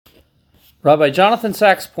Rabbi Jonathan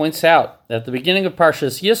Sachs points out at the beginning of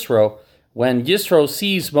Parshas Yisro, when Yisro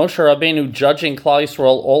sees Moshe Rabbeinu judging Klal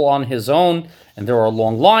Yisrael all on his own, and there are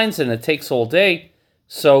long lines and it takes all day,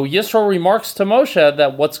 so Yisro remarks to Moshe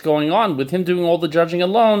that what's going on with him doing all the judging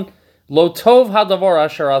alone, Lo tov hadavar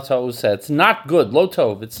asher ata useh. It's not good, lo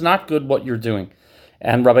tov. It's not good what you're doing.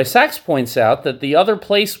 And Rabbi Sachs points out that the other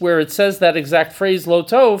place where it says that exact phrase, lo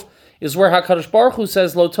tov, is where HaKadosh Baruch Hu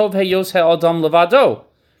says, lo tov heyos ha'adam levado.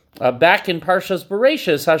 Back in Parshas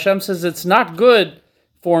Bereshis, Hashem says it's not good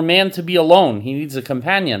for man to be alone. He needs a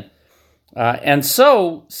companion. And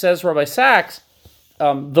so, says Rabbi Sachs,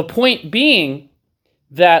 the point being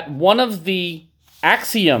that one of the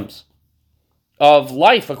axioms of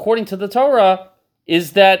life, according to the Torah,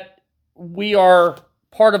 is that we are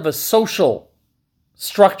part of a social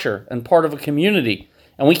structure and part of a community.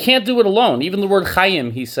 And we can't do it alone. Even the word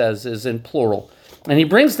chayim, he says, is in plural. And he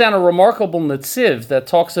brings down a remarkable netziv that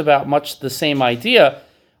talks about much the same idea,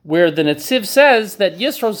 where the netziv says that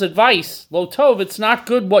Yisro's advice, lo tov, it's not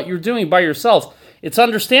good what you're doing by yourself. It's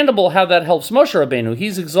understandable how that helps Moshe Rabbeinu.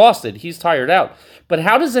 He's exhausted. He's tired out. But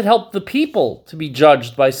how does it help the people to be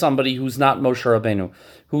judged by somebody who's not Moshe Rabbeinu,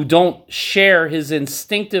 who don't share his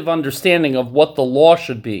instinctive understanding of what the law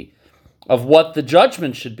should be, of what the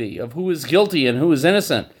judgment should be, of who is guilty and who is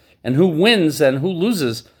innocent, and who wins and who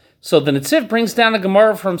loses? So the Netziv brings down a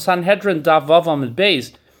Gemara from Sanhedrin Daf Vav Amud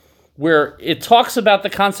Beis, where it talks about the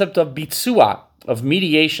concept of bitzua, of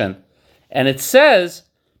mediation. And it says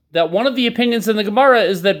that one of the opinions in the Gemara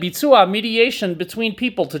is that bitzua, mediation between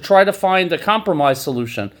people to try to find a compromise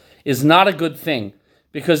solution, is not a good thing,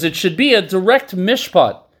 because it should be a direct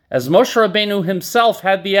mishpat, as Moshe Rabbeinu himself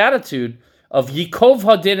had the attitude of Yikov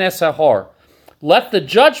Hadin Esahar. Let the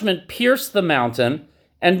judgment pierce the mountain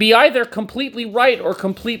and be either completely right or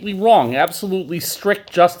completely wrong, absolutely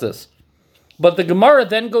strict justice. But the Gemara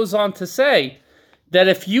then goes on to say that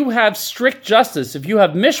if you have strict justice, if you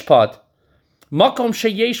have mishpat, makom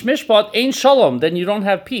sheyesh mishpat ein shalom, then you don't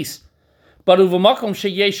have peace. But uvamakom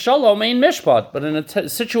sheyesh shalom ein mishpat. But in a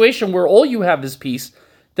situation where all you have is peace,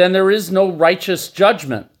 then there is no righteous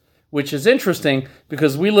judgment, which is interesting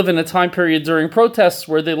because we live in a time period during protests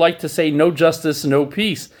where they like to say no justice, no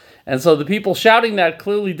peace. And so the people shouting that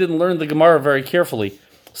clearly didn't learn the Gemara very carefully.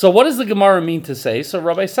 So what does the Gemara mean to say? So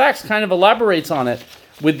Rabbi Sachs kind of elaborates on it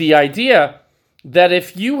with the idea that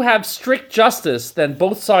if you have strict justice, then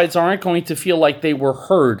both sides aren't going to feel like they were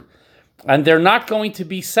heard. And they're not going to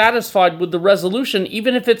be satisfied with the resolution,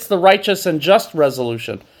 even if it's the righteous and just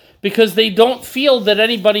resolution, because they don't feel that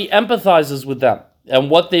anybody empathizes with them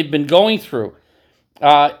and what they've been going through.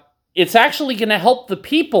 It's actually going to help the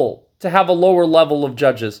people to have a lower level of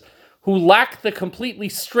judges who lack the completely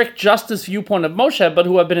strict justice viewpoint of Moshe, but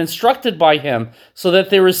who have been instructed by him so that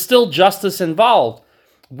there is still justice involved.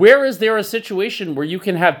 Where is there a situation where you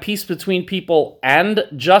can have peace between people and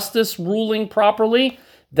justice ruling properly?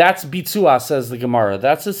 That's bitzua, says the Gemara.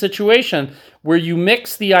 That's a situation where you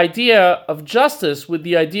mix the idea of justice with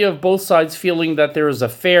the idea of both sides feeling that there is a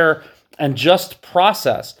fair and just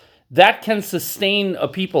process. That can sustain a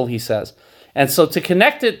people, he says. And so to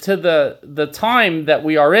connect it to the time that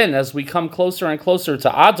we are in as we come closer and closer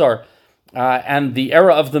to Adar and the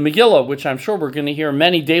era of the Megillah, which I'm sure we're going to hear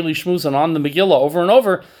many daily shmuzan on the Megillah over and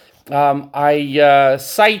over, I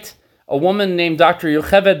cite a woman named Dr.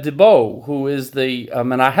 Yocheved Debo, who is the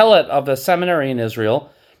menahelet of a seminary in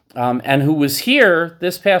Israel, and who was here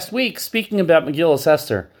this past week speaking about Megillah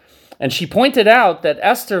Esther. And she pointed out that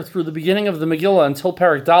Esther, through the beginning of the Megillah until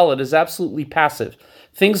Perek Dalet, is absolutely passive.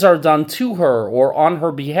 Things are done to her or on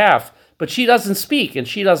her behalf, but she doesn't speak and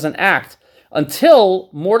she doesn't act until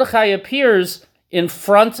Mordechai appears in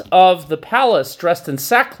front of the palace dressed in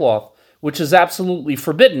sackcloth, which is absolutely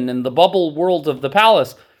forbidden. In the bubble world of the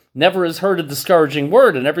palace, never is heard a discouraging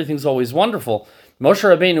word and everything's always wonderful. Moshe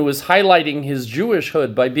Rabbeinu is highlighting his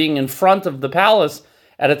Jewishhood by being in front of the palace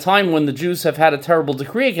at a time when the Jews have had a terrible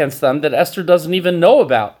decree against them that Esther doesn't even know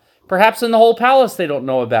about. Perhaps in the whole palace they don't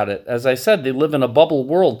know about it. As I said, they live in a bubble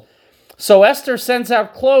world. So Esther sends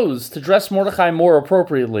out clothes to dress Mordechai more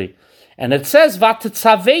appropriately. And it says,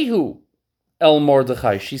 Vatitzavehu el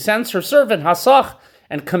Mordechai. She sends her servant Hasach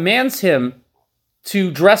and commands him to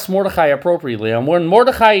dress Mordechai appropriately. And when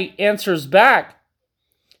Mordechai answers back,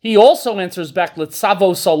 he also answers back,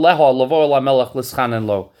 Litzavo Soleha Lavo Lamelech Lischanen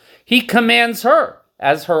Lo. He commands her.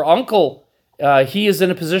 As her uncle, he is in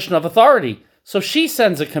a position of authority. So she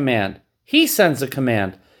sends a command. He sends a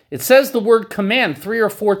command. It says the word command 3 or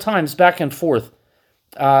 4 times back and forth.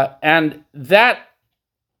 And that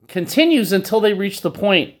continues until they reach the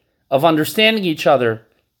point of understanding each other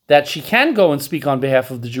that she can go and speak on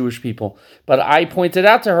behalf of the Jewish people. But I pointed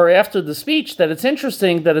out to her after the speech that it's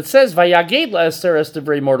interesting that it says, Vayaged la'Esther es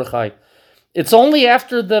divrei Mordechai. It's only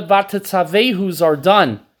after the Vatetzavehus are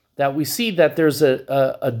done that we see that there's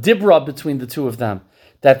a dibra between the two of them,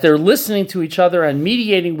 that they're listening to each other and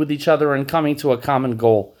mediating with each other and coming to a common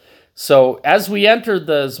goal. So as we enter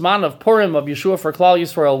the Zman of Purim, of Yeshua for Klal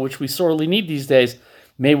Yisrael, which we sorely need these days,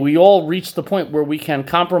 may we all reach the point where we can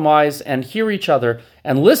compromise and hear each other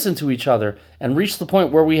and listen to each other and reach the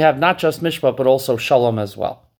point where we have not just mishpat but also shalom as well.